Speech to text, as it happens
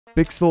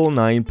Pixel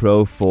 9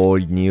 Pro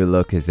Fold new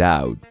look is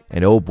out,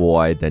 and oh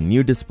boy, the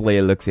new display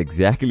looks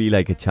exactly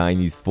like a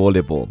Chinese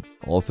foldable.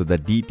 Also, the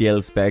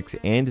detailed specs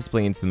and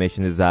display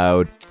information is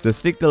out, so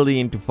stick till the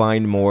end to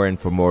find more, and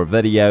for more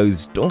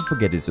videos, don't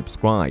forget to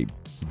subscribe.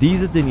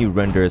 These are the new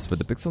renders for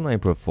the Pixel 9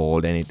 Pro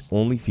Fold, and it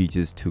only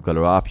features two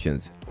color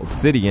options,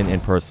 Obsidian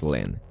and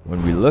Porcelain.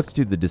 When we look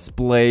to the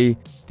display,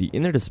 the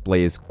inner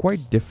display is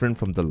quite different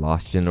from the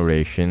last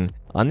generation.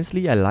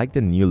 Honestly, I like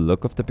the new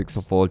look of the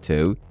Pixel Fold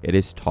 2. It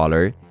is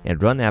taller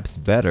and run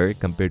apps better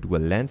compared to a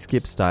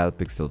landscape style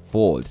Pixel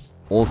Fold.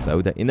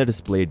 Also, the inner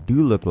display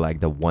do look like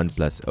the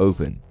Oneplus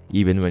Open.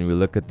 Even when we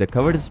look at the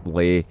cover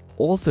display,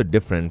 also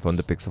different from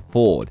the Pixel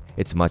Fold.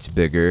 It's much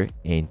bigger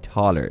and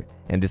taller,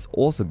 and this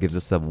also gives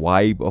us a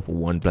vibe of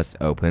Oneplus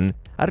Open.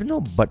 I don't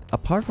know, but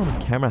apart from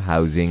camera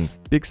housing,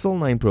 Pixel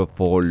 9 Pro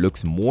Fold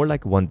looks more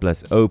like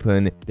OnePlus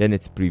Open than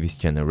its previous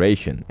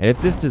generation. And if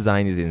this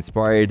design is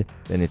inspired,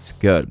 then it's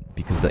good,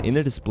 because the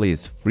inner display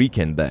is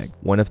freaking big.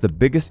 One of the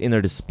biggest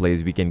inner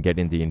displays we can get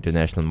in the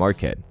international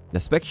market. The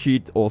spec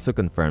sheet also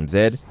confirms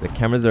it. The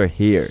cameras are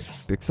here.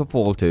 Pixel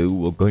Fold 2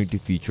 will going to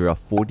feature a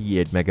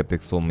 48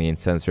 megapixel main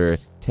sensor,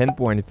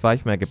 10.5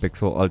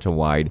 megapixel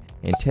ultra-wide,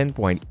 and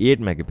 10.8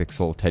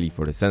 megapixel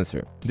telephoto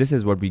sensor. This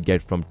is what we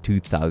get from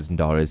 $2,000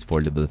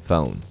 foldable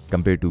phone,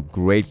 compared to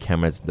great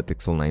cameras in the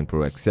Pixel 9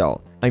 Pro XL.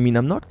 I mean,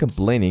 I'm not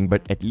complaining,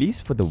 but at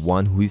least for the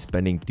one who is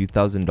spending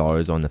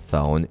 $2,000 on a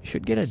phone,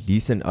 should get a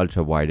decent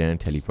ultra-wide and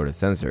a telephoto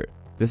sensor.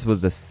 This was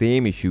the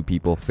same issue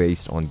people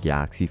faced on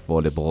Galaxy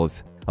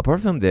foldables.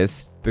 Apart from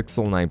this,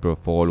 Pixel 9 Pro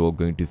Fold will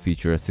going to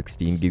feature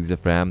 16 gigs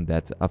of RAM,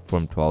 that's up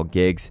from 12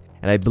 gigs,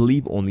 and I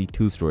believe only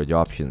two storage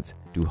options,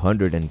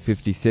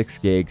 256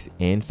 gigs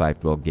and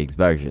 512 gigs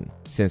version.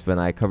 Since when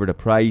I covered the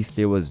price,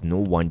 there was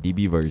no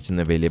 1TB version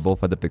available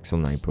for the Pixel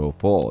 9 Pro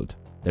Fold.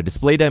 The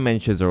display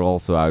dimensions are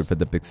also out for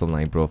the Pixel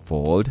 9 Pro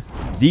Fold.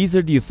 These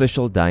are the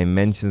official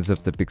dimensions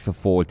of the Pixel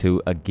Fold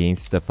 2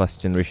 against the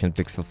first generation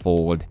Pixel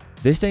Fold.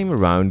 This time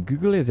around,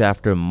 Google is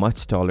after a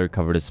much taller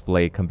cover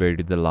display compared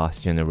to the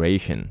last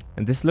generation,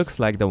 and this looks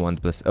like the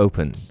OnePlus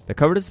Open. The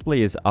cover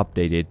display is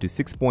updated to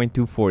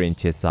 6.24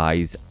 inches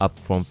size, up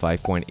from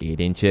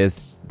 5.8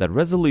 inches. The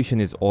resolution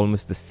is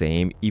almost the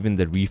same, even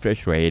the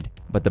refresh rate,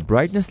 but the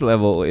brightness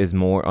level is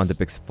more on the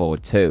Pixel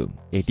Fold 2,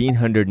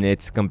 1800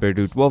 nits compared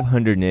to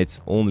 1200 nits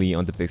only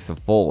on the Pixel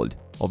Fold.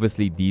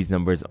 Obviously, these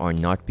numbers are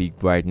not peak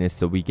brightness,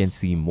 so we can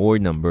see more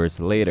numbers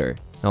later.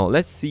 Now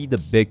let's see the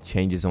big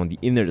changes on the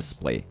inner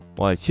display.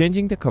 While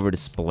changing the cover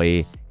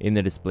display,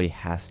 inner display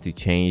has to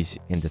change,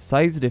 and the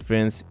size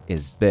difference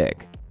is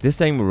big. This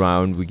time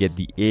around, we get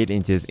the 8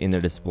 inches inner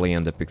display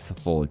on the Pixel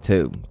Fold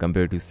 2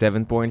 compared to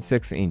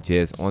 7.6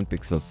 inches on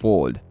Pixel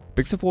Fold.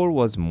 Pixel Fold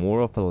was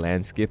more of a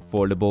landscape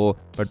foldable,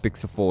 but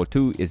Pixel Fold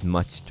 2 is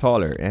much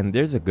taller, and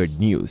there's a good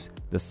news.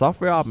 The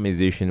software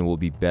optimization will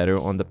be better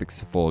on the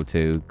Pixel Fold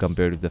 2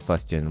 compared to the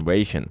first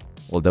generation.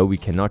 Although we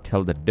cannot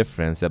tell the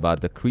difference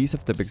about the crease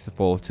of the Pixel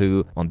Fold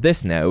 2. On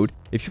this note,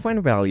 if you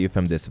find value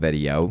from this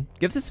video,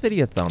 give this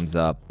video a thumbs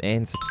up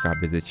and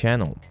subscribe to the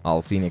channel.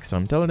 I'll see you next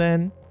time. Till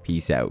then,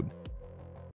 peace out.